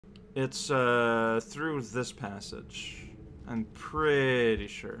It's through this passage. I'm pretty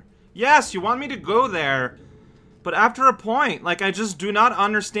sure. Yes, you want me to go there, but after a point, like, I just do not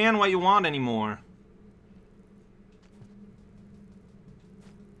understand what you want anymore.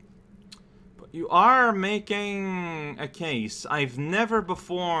 But you are making a case. I've never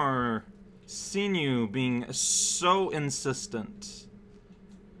before seen you being so insistent.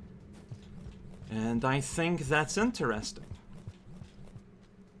 And I think that's interesting.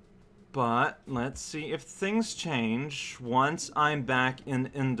 But let's see if things change once I'm back in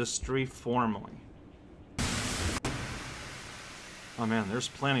industry formally. Oh man, there's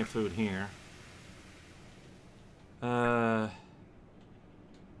plenty of food here. Oh,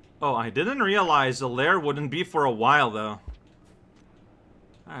 I didn't realize the lair wouldn't be for a while though.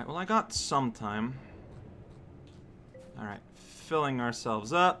 Alright, well I got some time. Alright, filling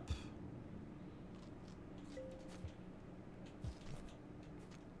ourselves up.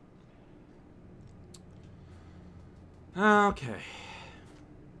 Okay.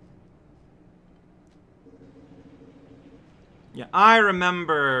 Yeah, I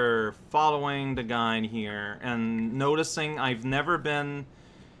remember following the guide here and noticing I've never been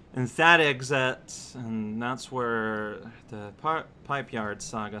in that exit, and that's where the pipe yard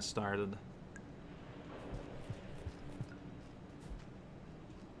saga started.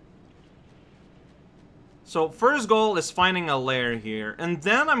 So first goal is finding a lair here, and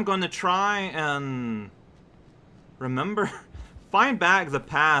then I'm going to try and remember, find back the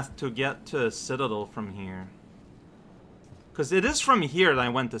path to get to Citadel from here. Because it is from here that I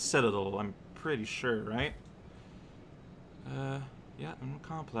went to Citadel, I'm pretty sure, right? Yeah, I'm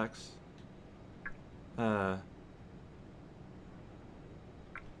complex. I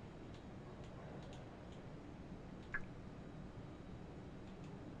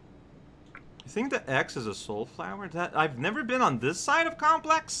think the X is a soul flower? That I've never been on this side of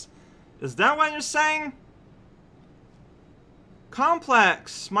complex? Is that what you're saying?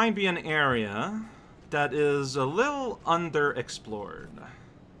 Complex might be an area that is a little underexplored.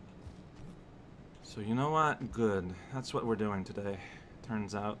 So you know what? Good. That's what we're doing today,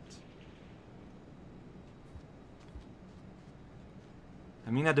 turns out.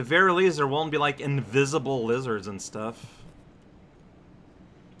 I mean, at the very least, there won't be, like, invisible lizards and stuff.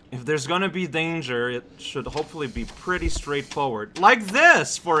 If there's gonna be danger, it should hopefully be pretty straightforward. Like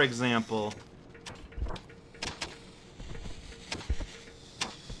this, for example.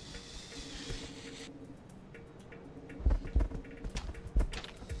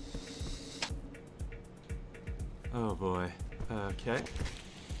 Oh boy. Okay.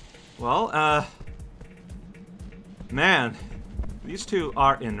 Well, man, these two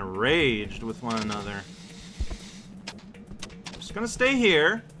are enraged with one another. I'm just gonna stay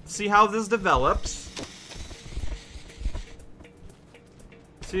here, see how this develops.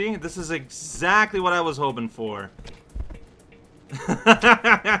 See, this is exactly what I was hoping for.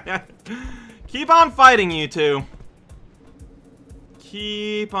 Keep on fighting, you two.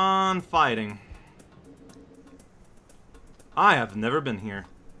 Keep on fighting. I have never been here.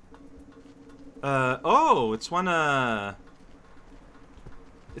 Oh, it's one,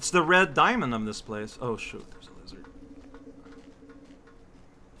 it's the red diamond of this place. Oh, shoot, there's a lizard.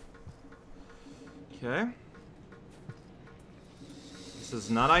 Okay. This is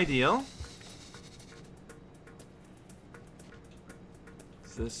not ideal.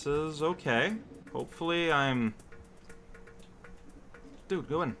 This is okay. Hopefully I'm... Dude,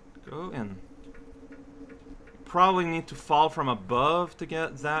 go in. Go in. Probably need to fall from above to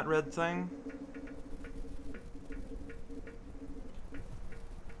get that red thing.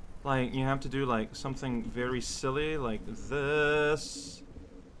 Like, you have to do, like, something very silly, like this.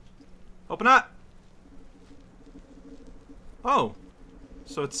 Open up! Oh.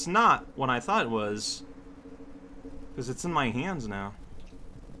 So it's not what I thought it was. Because it's in my hands now.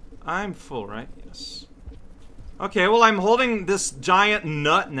 I'm full, right? Yes. Okay, well, I'm holding this giant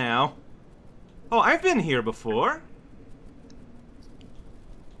nut now. Oh, I've been here before.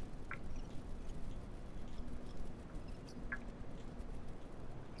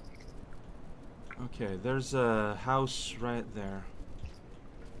 Okay, there's a house right there.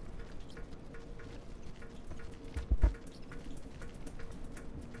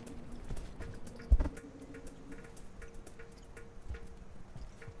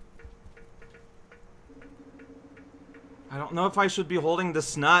 I don't know if I should be holding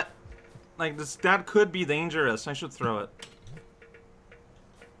this nut. Like, that could be dangerous. I should throw it.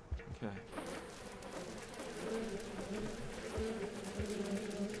 Okay.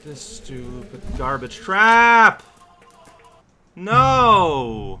 This stupid garbage trap!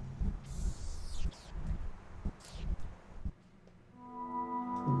 No!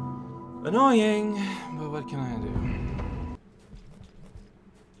 Annoying, but what can I do?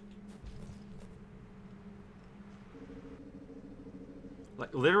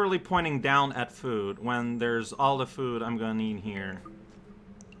 Like, literally pointing down at food when there's all the food I'm gonna need here.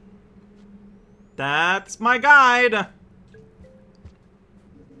 That's my guide!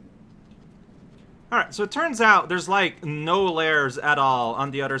 Alright, so it turns out there's, like, no layers at all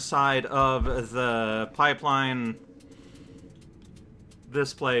on the other side of the pipeline...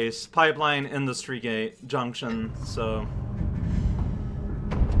 This place. Pipeline Industry Gate Junction, so...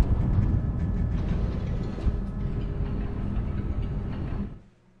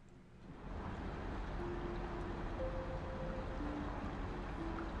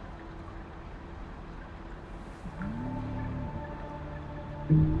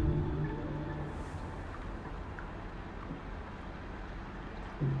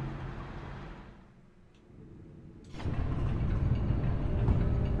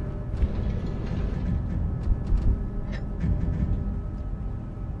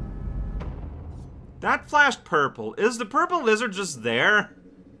 That flashed purple. Is the purple lizard just there?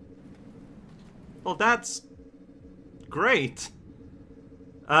 Well, that's... great.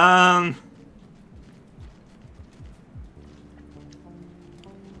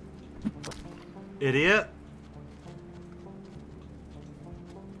 Idiot.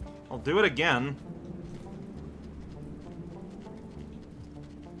 I'll do it again.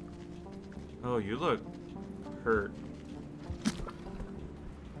 Oh, you look hurt.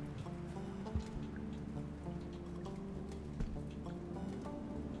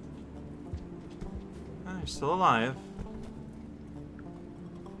 Oh, you're still alive.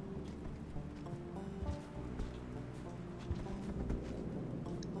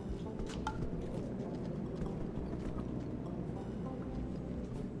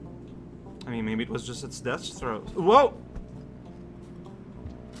 I mean, maybe it was just its death throes. Whoa!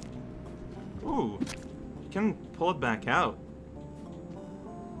 Ooh. You can pull it back out.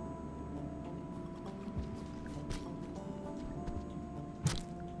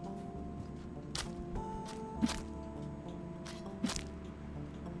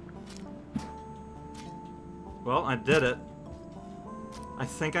 Well, I did it. I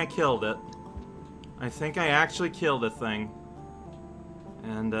think I killed it. I think I actually killed the thing.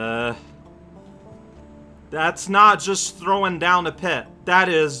 And, that's not just throwing down a pit. That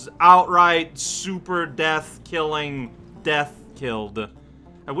is outright super death killing, death killed.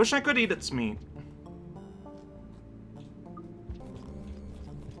 I wish I could eat its meat.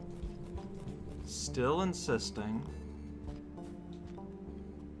 Still insisting.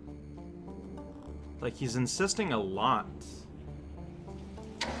 Like, he's insisting a lot.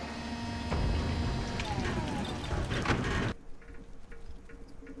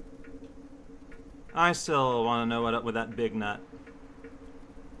 I still want to know what up with that big nut.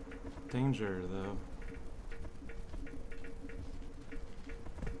 Danger, though.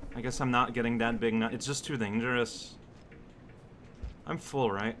 I guess I'm not getting that big nut. It's just too dangerous. I'm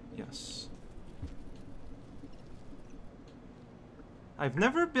full, right? Yes. I've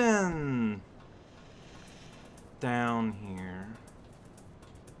never been... down here.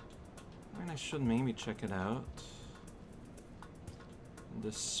 I mean, I should maybe check it out.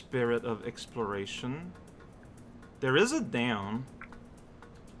 The spirit of exploration. There is a down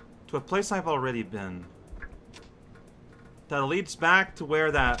to a place I've already been. That leads back to where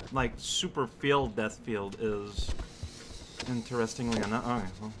that, like, super field death field is. Interestingly enough.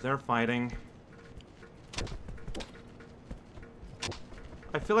 Okay, well, they're fighting.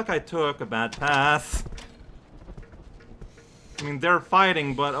 I feel like I took a bad path. I mean, they're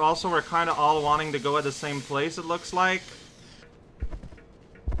fighting, but also we're kind of all wanting to go at the same place, it looks like.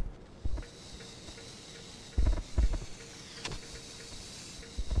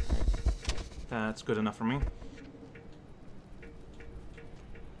 That's good enough for me.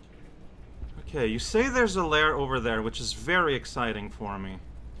 Okay, you say there's a lair over there, which is very exciting for me.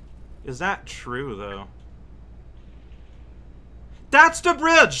 Is that true, though? That's the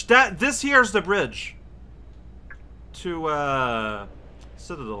bridge! This here's the bridge. To,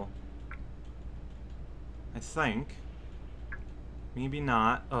 Citadel. I think. Maybe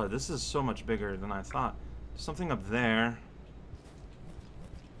not. Oh, this is so much bigger than I thought. There's something up there.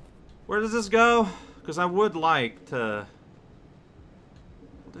 Where does this go? Because I would like to...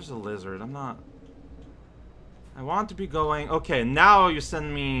 There's a lizard. I'm not... I want to be going... Okay, now you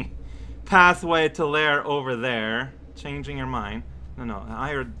send me pathway to lair over there. Changing your mind. No,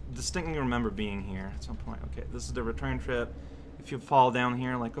 I distinctly remember being here at some point. Okay, this is the return trip. If you fall down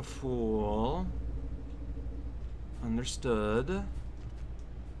here like a fool... Understood.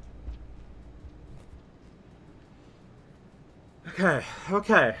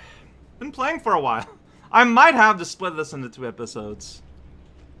 Okay. Been playing for a while. I might have to split this into 2 episodes.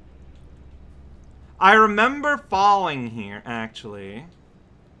 I remember falling here, actually.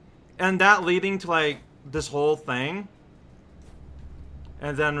 And that leading to, like, this whole thing.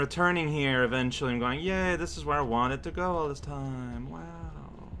 And then returning here eventually and going, yay, this is where I wanted to go all this time. Wow.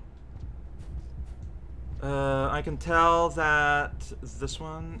 I can tell that this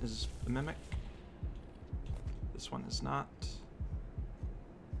one is a mimic. This one is not.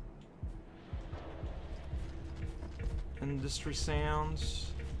 Industry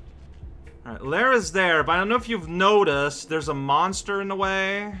sounds. Alright, Lair is there, but I don't know if you've noticed, there's a monster in the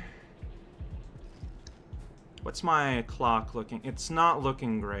way. What's my clock looking? It's not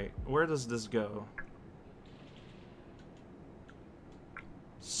looking great. Where does this go?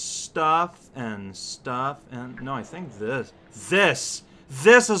 Stuff and stuff and... No, I think this. This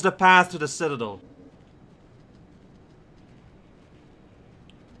is the path to the Citadel.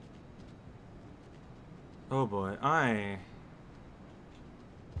 Oh boy, So I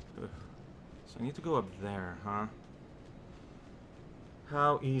need to go up there, huh?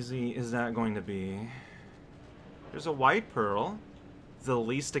 How easy is that going to be? There's a white pearl. The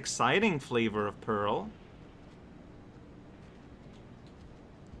least exciting flavor of pearl.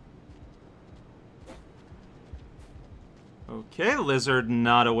 Okay, lizard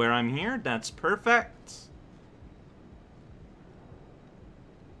not aware I'm here. That's perfect.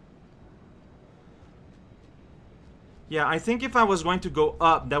 Yeah, I think if I was going to go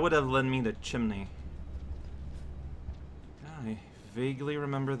up, that would have led me to chimney. I vaguely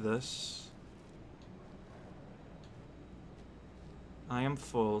remember this. I am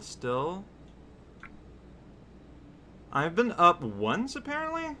full still. I've been up once,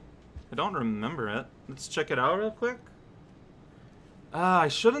 apparently? I don't remember it. Let's check it out real quick. I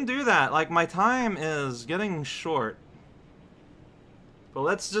shouldn't do that. Like, my time is getting short. But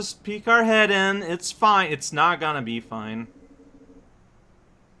let's just peek our head in. It's fine. It's not gonna be fine.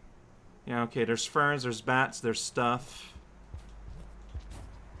 Yeah, okay, there's ferns, there's bats, there's stuff.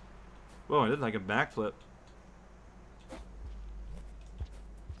 Whoa, I did like a backflip.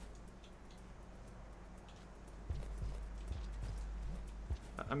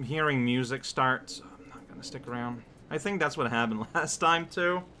 I'm hearing music start, so I'm not gonna stick around. I think that's what happened last time,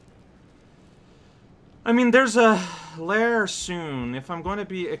 too. I mean, there's a lair soon. If I'm going to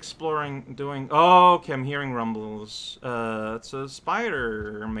be exploring, doing... Oh, okay, I'm hearing rumbles. It's a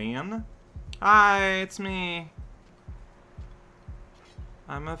Spider-Man. Hi, it's me.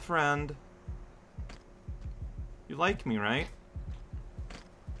 I'm a friend. You like me, right?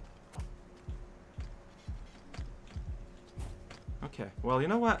 Okay, well, you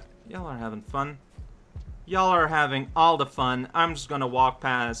know what? Y'all are having fun. Y'all are having all the fun. I'm just gonna walk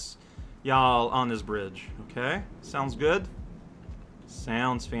past y'all on this bridge, okay? Sounds good?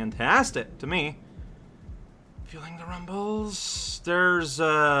 Sounds fantastic to me. Feeling the rumbles. There's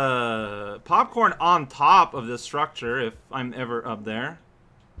popcorn on top of this structure if I'm ever up there.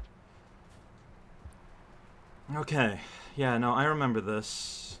 Okay. Yeah, no, I remember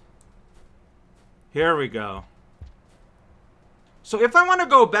this. Here we go. So if I want to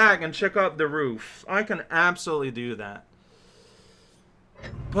go back and check out the roof, I can absolutely do that.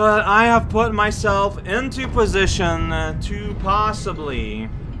 But I have put myself into position to possibly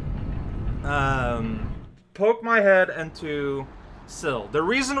poke my head into Sill. The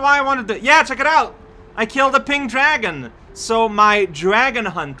reason why I wanted to... Yeah, check it out! I killed a pink dragon! So my dragon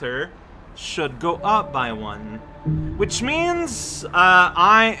hunter should go up by 1. Which means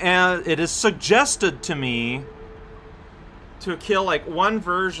it is suggested to me to kill like 1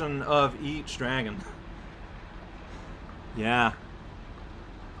 version of each dragon. Yeah.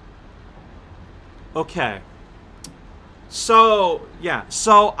 Okay. So, yeah.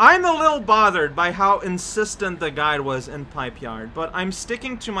 So, I'm a little bothered by how insistent the guide was in Pipe Yard, but I'm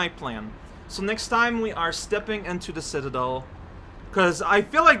sticking to my plan. So next time we are stepping into the Citadel, because I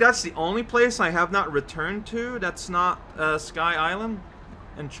feel like that's the only place I have not returned to that's not Sky Island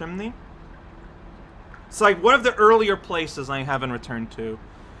and Chimney. It's like one of the earlier places I haven't returned to.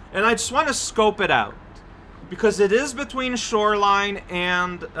 And I just want to scope it out. Because it is between Shoreline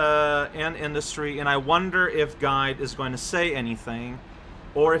and Industry, and I wonder if Guide is going to say anything.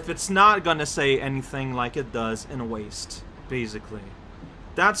 Or if it's not going to say anything like it does in Waste, basically.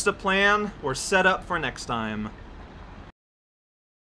 That's the plan. We're set up for next time.